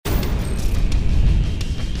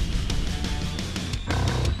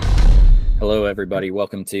Hello, everybody.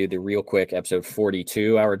 Welcome to the ReelQuick episode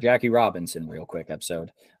 42, our Jackie Robinson ReelQuick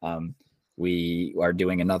episode. We are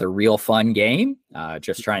doing another ReelFun game,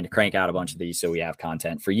 just trying to crank out a bunch of these so we have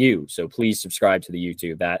content for you. So please subscribe to the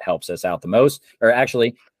YouTube. That helps us out the most. Or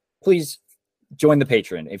actually, please join the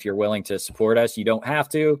Patreon if you're willing to support us. You don't have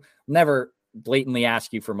to. Never blatantly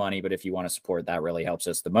ask you for money, but if you want to support, that really helps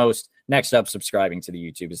us the most. Next up, subscribing to the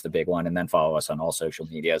YouTube is the big one, and then follow us on all social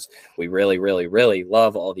medias. We really, really, really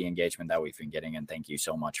love all the engagement that we've been getting, and thank you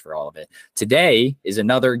so much for all of it. Today is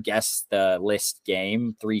another guess the list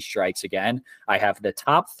game, 3 strikes again. I have the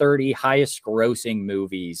top 30 highest grossing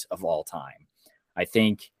movies of all time. I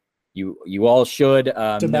think you all should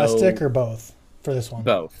domestic or both for this one.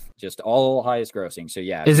 Both, just all highest grossing. So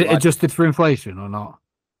yeah, is it adjusted for inflation or not?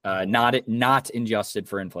 Not adjusted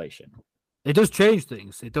for inflation. It does change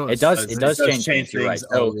things. It does change things. You're right.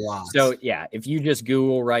 So yeah, if you just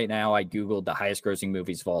Google right now, I Googled the highest grossing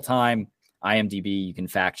movies of all time. IMDb, you can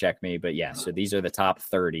fact check me, but yeah, so these are the top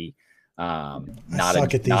 30. I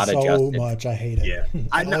suck at these so much. I hate it. Yeah.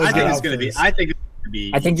 I think it's going to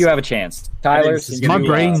be. I think you have a chance. Tyler, my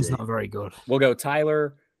brain's not very good. We'll go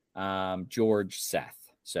Tyler, George, Seth.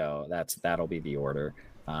 So that'll be the order.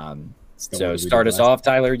 So start us off,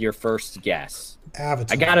 Tyler. Your first guess.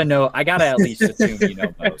 Avatar. I gotta at least assume you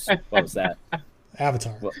know most. What was that?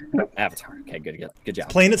 Avatar. Well, Avatar. Okay, good job.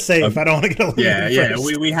 Playing it safe. I don't want to get eliminated. Yeah.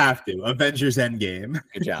 We have to. Avengers Endgame.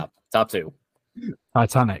 Good job. Top 2.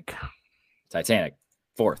 Titanic.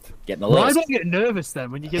 4th. Getting the list. Why don't you get nervous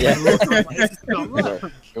then when you get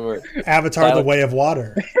the Sure. Avatar: Tyler, The Way of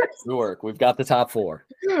Water. Good work. We've got the top 4.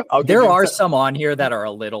 There are some on here that are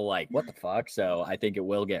a little like, what the fuck? So I think it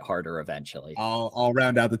will get harder eventually. I'll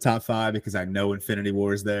round out the top 5 because I know Infinity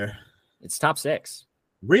War is there. It's top 6.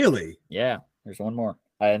 Really? Yeah. There's one more.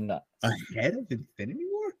 And ahead of Infinity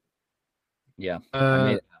War? Yeah.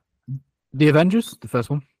 The Avengers, the first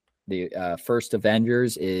one. The first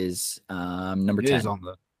Avengers is number 10. It is on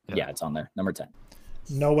there. Yeah, it's on there. Number 10.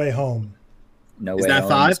 No Way Home. Is that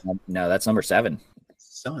 5? No, that's number 7.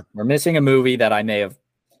 Son. We're missing a movie that I may have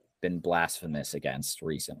been blasphemous against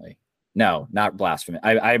recently. No, not blasphemous.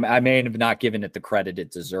 I may have not given it the credit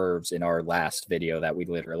it deserves in our last video that we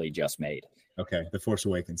literally just made. Okay, The Force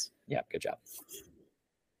Awakens. Yeah, good job.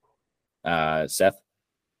 Seth?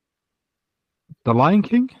 The Lion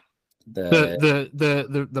King?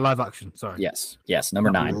 The live action, sorry. Yes,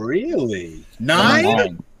 number 9. Really?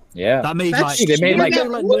 9? Yeah. That made made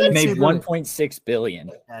 1.6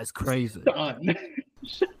 billion. That's crazy.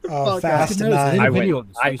 Fast 9.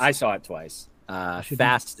 I saw it twice.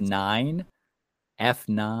 Fast 9.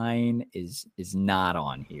 F9 is not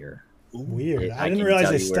on here. Weird. I didn't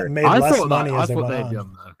realize they made less money as they went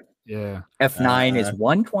on. Yeah. F9 is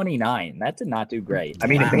 129. That did not do great. I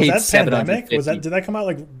mean, it made was that pandemic? Did that come out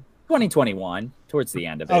like 2021 towards the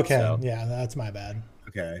end of it? Okay. So. Yeah, that's my bad.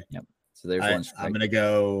 Okay. Yep. So there's one. I'm gonna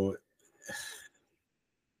go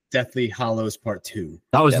Deathly Hallows Part 2.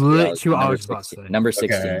 That was literally what I was about to say. Number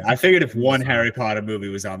 16. Okay. I figured if one Harry Potter movie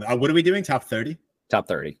was on there. What are we doing? Top 30? Top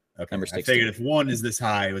 30. Okay. Number 16. I figured if one is this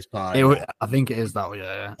high, it was probably. I think it is that way.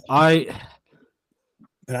 Yeah.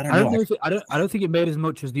 But I don't know. I don't think it made as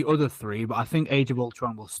much as the other 3, but I think Age of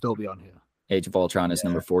Ultron will still be on here. Age of Ultron is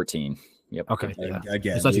number 14. Yep. Okay. Yeah.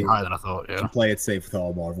 Again, it's actually higher than I thought. Yeah. Play it safe with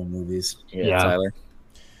all Marvel movies. Yeah. Tyler.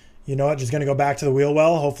 You know what? Just gonna go back to the wheel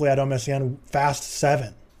well. Hopefully, I don't miss again. Fast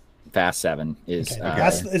 7. Fast 7 is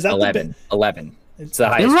is that 11. 11. It's the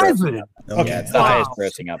highest grossing. Okay. Yeah, it's the highest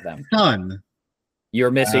grossing of them. Done.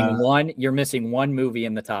 You're missing one. You're missing one movie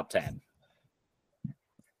in the top 10.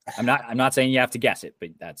 I'm not saying you have to guess it,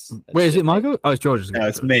 but that's wait, is it my go? Oh, it's George's. No,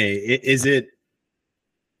 it's me. Is it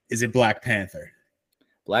Black Panther?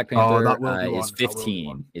 Black Panther is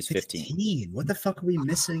 15. Is 15. What the fuck are we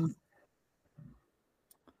missing?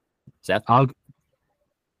 Seth?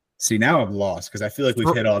 See, now I'm lost because I feel like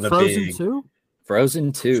we've hit all the big.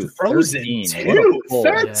 Frozen 2. Frozen 2.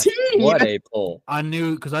 13. What a pull. I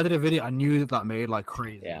knew because I did a video. I knew that made like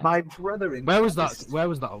crazy. Yeah. My brother. Where was that? Where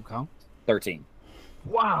was that count? 13.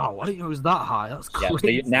 Wow, I didn't know it was that high. That's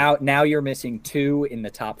crazy. Yeah, so now you're missing 2 in the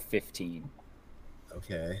top 15.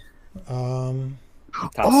 Okay.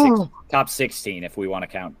 Top 16 if we want to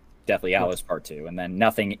count Deathly Hallows Part 2, and then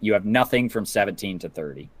nothing. You have nothing from 17 to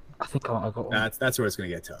 30. I think I got one. That's where it's gonna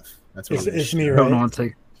get tough. That's where it's me,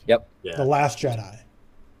 right? Yep. Yeah. The Last Jedi.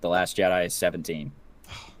 The Last Jedi is 17.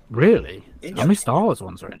 Really? How many Star Wars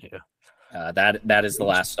ones are in here? That is the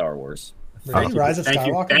last Star Wars. Rise of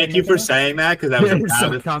Skywalker. Thank you for saying that because I was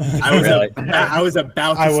about to say Rise of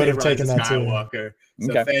Skywalker.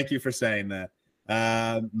 So thank you for saying that.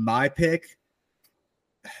 My pick,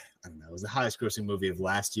 I don't know. It was the highest grossing movie of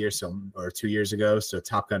last year, or 2 years ago. So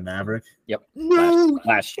Top Gun Maverick. Yep. No.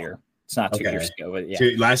 Last year. It's not 2 years ago. But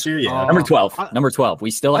yeah. Last year, yeah. Number 12. Number 12.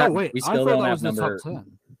 We still have. Wait, we still don't have the number. top 10.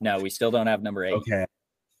 No, we still don't have number 8. Okay.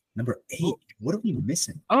 Number 8. What are we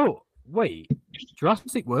missing? Oh, wait.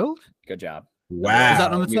 Jurassic World? Good job. Wow. Is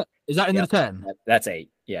that number 10? Is that in the 10? That's 8.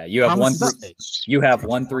 Yeah, you have you have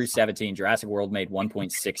 1 through 17. Jurassic World made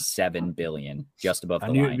 1.67 billion, just above the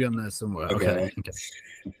line. I knew it'd be on there somewhere. Okay.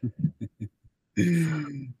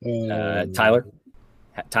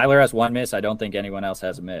 Tyler has 1 miss. I don't think anyone else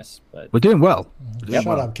has a miss, but we're doing well. Shut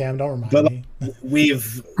up, Cam. Don't remind me.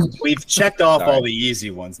 We've checked off all the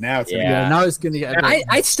easy ones. Now it's now it's gonna get.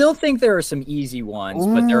 I still think there are some easy ones,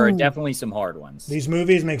 but there are definitely some hard ones. These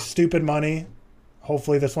movies make stupid money.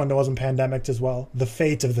 Hopefully, this one wasn't pandemic as well. The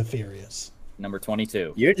Fate of the Furious. Number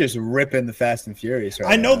 22. You're just ripping the Fast and Furious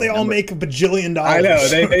right I know now. they all make $1 bajillion. I know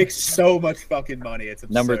they make so much fucking money. It's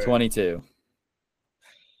absurd. Number 22.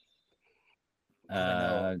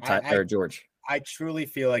 George. I truly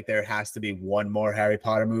feel like there has to be one more Harry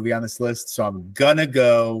Potter movie on this list, so I'm gonna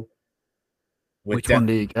go with which one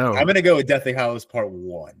do you go? I'm gonna go with Deathly Hallows Part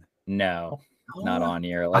 1. No, not on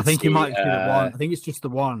here. I think you might be the one. I think it's just the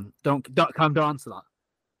one. Don't answer that.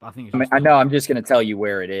 But I think I know. I'm just gonna tell you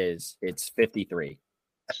where it is. It's 53.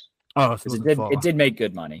 Oh, so it did make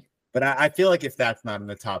good money. But I feel like if that's not in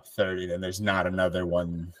the top 30, then there's not another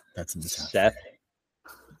one that's in the top. Seth?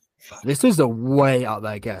 This is a way out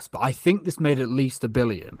there guess, but I think this made at least $1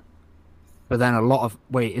 billion. But then a lot of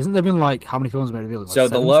isn't there been like how many films made $1 billion? Like so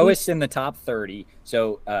 70? The lowest in the top 30.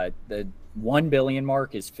 So the 1 billion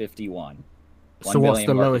mark is 51. So what's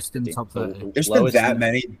the lowest in the top 30? There's been that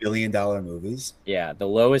many $1 billion movies. Yeah, the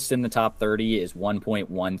lowest in the top 30 is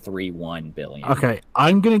 1.131 billion. Okay,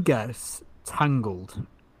 I'm gonna guess Tangled.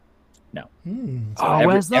 No.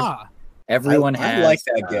 Where's that? Everyone has. I like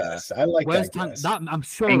that guess. I like that guess. I'm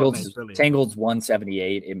sure Tangled's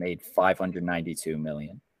 178. It made 592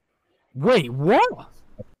 million. Wait, what?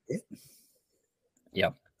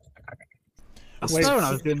 Yep. I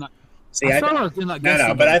was doing that. See,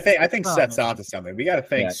 no, but I think Seth's onto something. We got to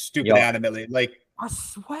think stupid animately. Like I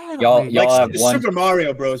swear, y'all have Super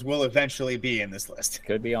Mario Bros. Will eventually be in this list.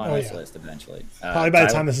 Could be on this list eventually. Probably by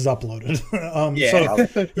the time this is uploaded.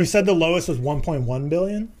 So you said the lowest was 1.1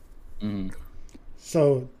 billion. Mm-hmm.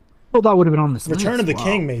 So, that would have been on this. Return of the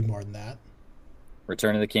King made more than that.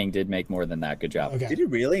 Return of the King did make more than that. Good job. Okay. Did it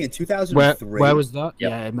really in 2003? Where was that?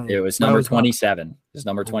 Yep. Yeah, it was number 27. It was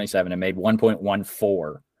number 27. It made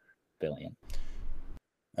 1.14 billion.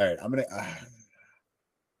 All right, I'm gonna.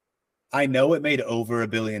 I know it made over $1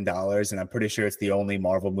 billion, and I'm pretty sure it's the only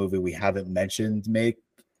Marvel movie we haven't mentioned make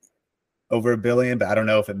over $1 billion. But I don't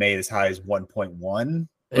know if it made as high as 1.1.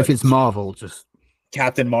 If it's Marvel, just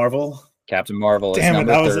Captain Marvel. Captain Marvel. Damn is it!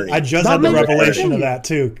 number 30. I just had the revelation of that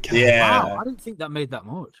too. God. Yeah. Wow, I didn't think that made that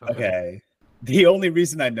much. Okay. The only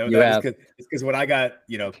reason I know that is because when I got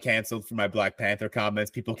canceled for my Black Panther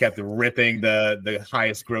comments, people kept ripping the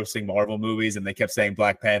highest grossing Marvel movies, and they kept saying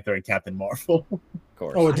Black Panther and Captain Marvel. Of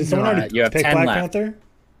course. Oh, did someone already pick Black Panther?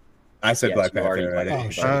 I said Black Panther already. Oh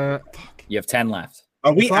shit! Fuck. You have 10 left.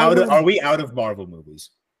 Are we out of Marvel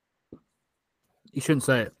movies? You shouldn't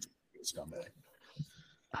say it.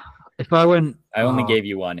 If I went, I only gave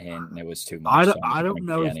you one hint, and it was too much. I don't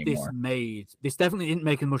know if this definitely didn't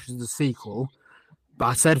make as much as the sequel, but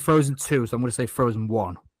I said Frozen 2, so I'm going to say Frozen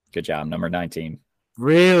 1. Good job. Number 19.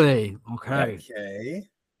 Really? Okay. Okay.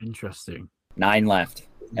 Interesting. 9 left.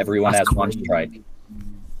 Everyone has one strike.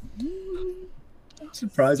 I'm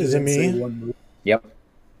surprised. Is it me? Yep.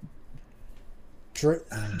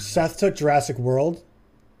 Seth took Jurassic World.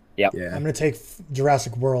 Yep. Yeah. I'm going to take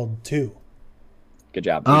Jurassic World 2. Good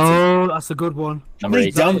job. Oh, that's a good one. Number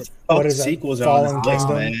 8. What is sequels that? on Fallen this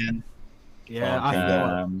list, Kingdom?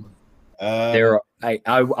 Yeah,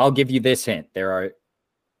 I'll give you this hint. There are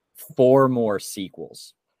 4 more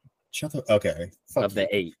sequels. Okay. Of the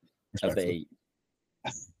 8. Of the 8.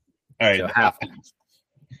 All right. So half.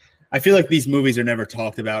 I feel like these movies are never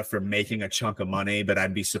talked about for making a chunk of money, but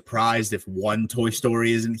I'd be surprised if one Toy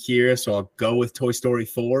Story isn't here. So I'll go with Toy Story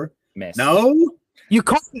 4. Miss. No? You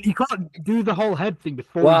can't do the whole head thing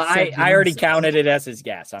before. Well, I already counted it as his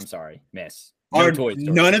guess. I'm sorry. Miss. No Toy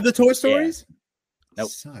Story. None of the Toy Stories? Yeah. Nope.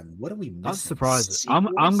 Son, what are we missing? That's surprising.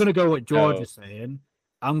 I'm going to go with George is saying.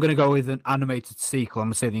 I'm going to go with an animated sequel. I'm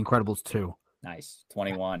going to say The Incredibles 2. Nice.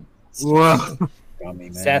 21. Whoa.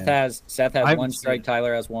 Dummy, Seth has 1 strike.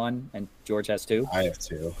 Tyler has 1, and George has 2. I have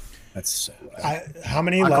 2. That's so how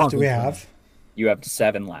many left do we have? You have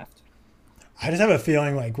 7 left. I just have a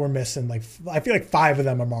feeling like we're missing I feel like 5 of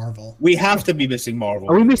them are Marvel. We have to be missing Marvel.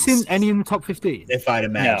 Are we missing any in the top 15? If I'd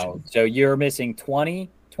imagine. No. So you're missing 20,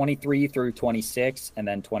 23 through 26, and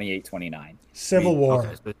then 28, 29. Civil War.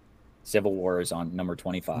 Okay, Civil War is on number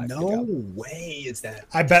 25. No way is that.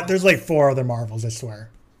 I bet there's like 4 other Marvels, I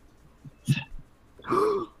swear.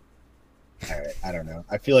 All right, I don't know.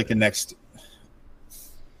 I feel like the next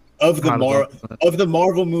of the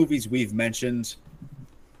Marvel movies we've mentioned,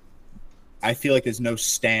 I feel like there's no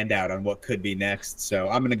standout on what could be next. So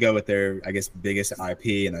I'm gonna go with their, I guess, biggest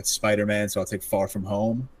IP, and that's Spider-Man. So I'll take Far From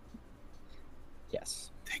Home.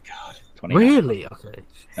 Yes. Thank God. 29. Really? Okay.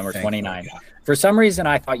 Number Thank 29. God. For some reason,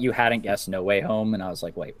 I thought you hadn't guessed No Way Home, and I was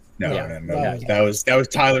like, wait. No, yeah. no. That was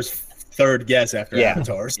Tyler's third guess after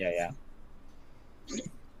Avatar's. Yeah.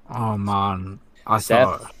 Oh man,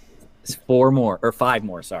 Seth, it's 4 more or 5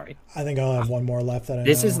 more. Sorry. I think I'll have 1 more left.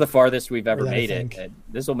 This is the farthest we've ever Or that I made think. it.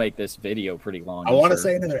 This will make this video pretty long. I want to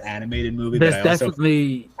say another animated movie, there's but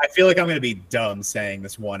definitely. I feel like I'm going to be dumb saying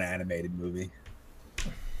this one animated movie.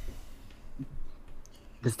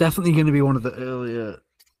 There's definitely going to be one of the earlier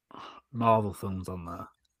Marvel films on there.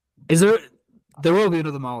 Is there? There will be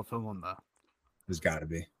another Marvel film on there. There's got to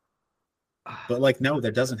be. But like, no,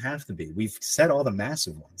 there doesn't have to be. We've said all the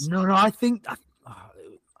massive ones. No, I think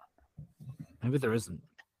maybe there isn't.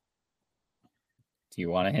 Do you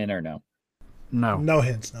want a hint or no? No. No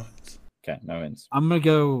hints. Okay, no hints. I'm gonna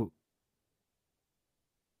go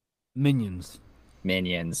Minions.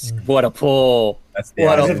 Minions. What a pull. That's the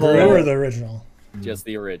What Is a it pull. Brew or the original? Just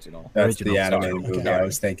the original. That's the Original, animated sorry. movie Okay. I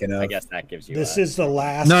was thinking of. I guess that gives you. This is the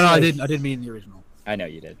last. No, I like, didn't. I didn't mean the original. I know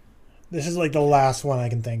you did. This is like the last one I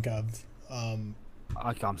can think of. I'm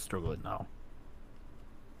struggling now.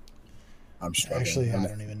 I'm struggling. Actually, I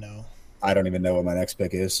don't even know. I don't even know what my next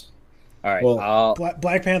pick is. All right. Well,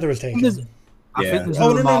 Black Panther was taken. I Yeah. think there's Oh,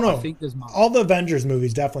 another no. Marvel. I think there's Marvel. All the Avengers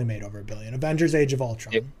movies definitely made over $1 billion. Avengers: Age of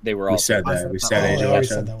Ultron. they were We all. said that. We Oh, said Age I of already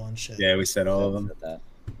Ultron. said that one. Shit. Yeah, we said all of them. That.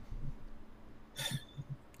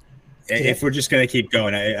 If we're just gonna keep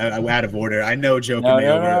going, I out of order. I know Joker No. made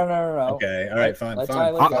over. No. Okay, all right, fine. Let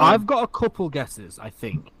Tyler go. I've got a couple guesses. I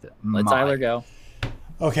think. Let Tyler go.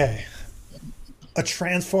 Okay. A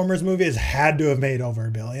Transformers movie has had to have made over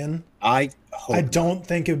 $1 billion. I hope. I don't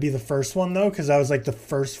think it would be the first one though, because that was like the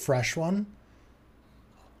first fresh one.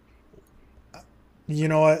 You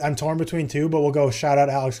know what? I'm torn between 2, but we'll go shout out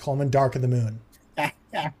Alex Coleman, Dark of the Moon.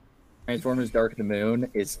 Transformers: Dark of the Moon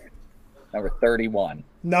is number 31.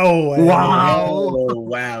 No way. Wow. Oh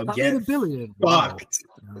wow! That Get made $1 billion. fucked.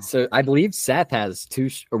 So I believe Seth has 2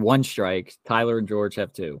 or 1 strike. Tyler and George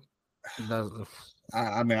have 2.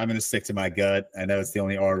 I'm gonna stick to my gut. I know it's the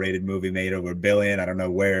only R-rated movie made over $1 billion. I don't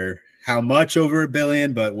know how much over $1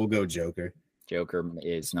 billion, but we'll go Joker. Joker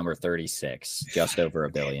is number 36, just over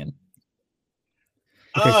 $1 billion.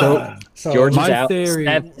 Okay, So George is my out. theory-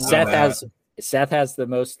 Seth has the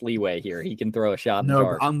most leeway here. He can throw a shot in the No,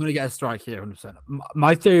 dark. but I'm gonna get a strike here, 100%.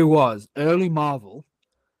 My theory was early Marvel.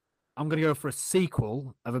 I'm gonna go for a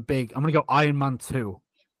sequel of a big. I'm gonna go Iron Man 2.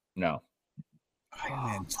 No, Iron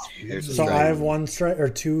Man 2. There's a So strike. I have 1 strike or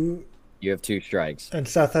 2, You have 2 strikes. and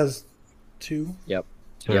Seth has 2. Yep.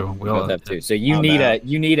 Two. Yep. We We all both have have 2. So you I'm need out.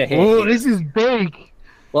 a hit. Oh, here. this is big.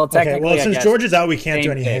 Well, Okay, technically, well, I since guess George is out, we can't do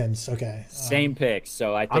same any pick. hints. Okay. same picks.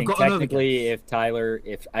 So I think got another technically, guess. if Tyler,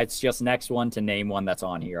 if it's just next one to name one that's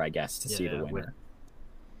on here, I guess to see the Yeah, winner.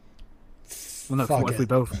 Well, no, Fuck what if we it.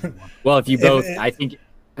 both win one? Well, if you If both, it- I think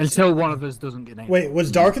Until one of us doesn't get named. Wait, was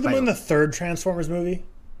Dark of the Moon Fail. the 3rd Transformers movie?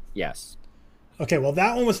 yes. Okay, well,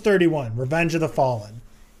 that one was 31. Revenge of the Fallen.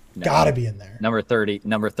 No. Gotta be in there. Number 30.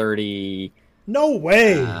 Number 30. No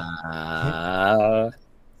way. No,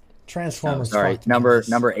 Transformers. sorry. fucked me.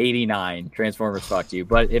 Number 89. Transformers fucked you.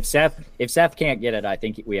 But if Seth can't get it, I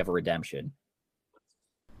think we have a redemption.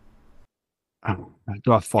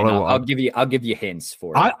 Do I follow? I'll give you hints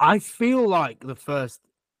for it. I feel like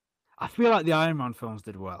the Iron Man films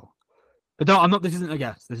did well, but no, I'm not. This isn't a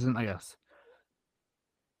guess.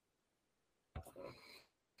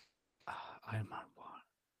 Iron Man 1.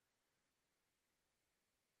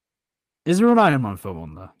 Is there an Iron Man film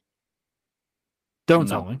on there? Don't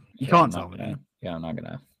No. tell me. You Yeah, can't I'm tell not me. gonna- Yeah, I'm not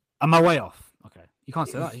gonna. Am I way off? Okay, you can't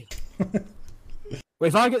say that. Either. Wait,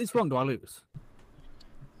 if I get this wrong, do I lose?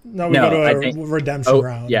 No, we No, go I to a think- redemption Oh,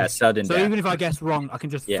 round. yeah, sudden So death. even if I guess wrong, I can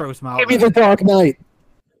just Yeah. throw some out. Give me the Dark Knight.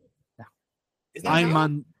 Iron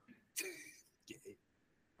Man.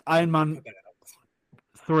 Iron Man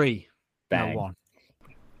 3. Bang. No, 1.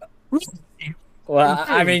 Well,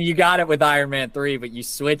 I mean, you got it with Iron Man 3, but you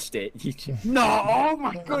switched it. No, oh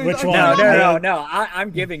my god. Which one? No.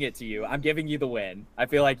 I'm giving it to you. I'm giving you the win. I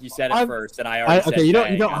feel like you said it first, and I already said you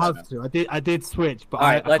Bang. don't have to. I did switch, but all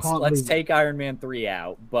right, let's take Iron Man 3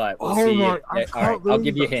 out, but we'll see. All right, I'll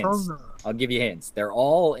give you hints. I'll give you hints. They're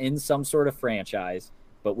all in some sort of franchise,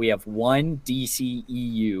 but we have one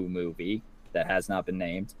DCEU movie that has not been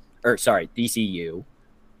named. Or sorry, DCU.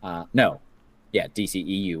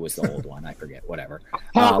 DCEU was the old one. I forget. Whatever.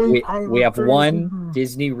 We have one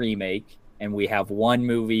Disney remake, and we have one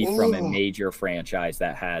movie from a major franchise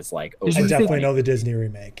that has like. I definitely know the Disney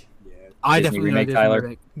remake. Yeah. I Disney definitely remake, know Tyler.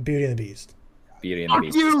 Remake. Beauty and the Beast. Beauty and the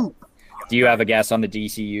Beast. Do you have a guess on the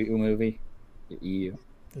DCU movie? The EU.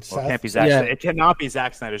 Well, it can't be Zack. It cannot be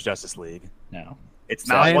Zack Snyder's Justice League. No, it's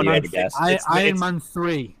not Iron Wonder Man. Iron Man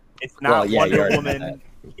 3. It's not Wonder Woman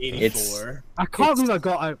 84. I can't believe I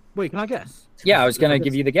got. Wait, can I guess? Yeah, I was gonna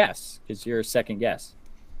give you the guess because you're a second guess.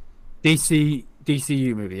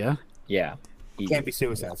 DCU movie, yeah. Yeah. It can't be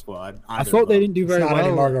Suicide Squad. I thought they didn't do very well. It's not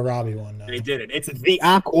any Margot Robbie one. No. They did it. It's the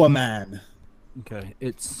Aquaman. Okay,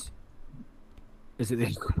 is it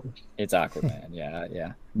the? It's Aquaman.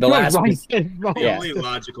 Yeah. The only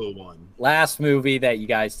logical one. Last movie that you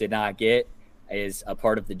guys did not get is a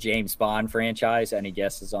part of the James Bond franchise. Any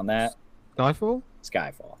guesses on that? Skyfall.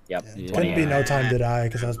 Yep. Yeah, couldn't be No Time to Die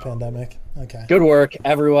because that was pandemic. Okay. Good work,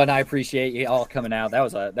 everyone. I appreciate you all coming out. That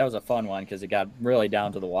was a fun one because it got really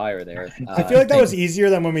down to the wire there. I feel like that was easier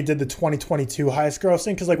than when we did the 2022 highest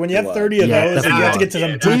grossing because like when you have 30 of those, you have to get to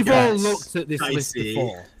them. We've all looked at this list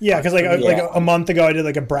before. Yeah, because like a month ago I did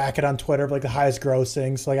like a bracket on Twitter of like the highest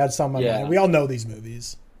grossing. So like I had some in my mind. We all know these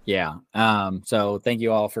movies. Yeah. So thank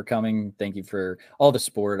you all for coming. Thank you for all the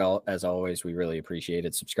support. As always, we really appreciate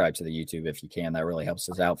it. Subscribe to the YouTube if you can. That really helps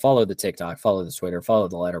us out. Follow the TikTok, follow the Twitter, follow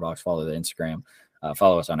the Letterboxd, follow the Instagram,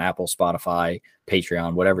 follow us on Apple, Spotify,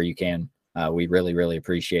 Patreon, whatever you can. We really, really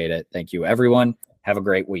appreciate it. Thank you, everyone. Have a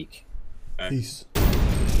great week. Peace.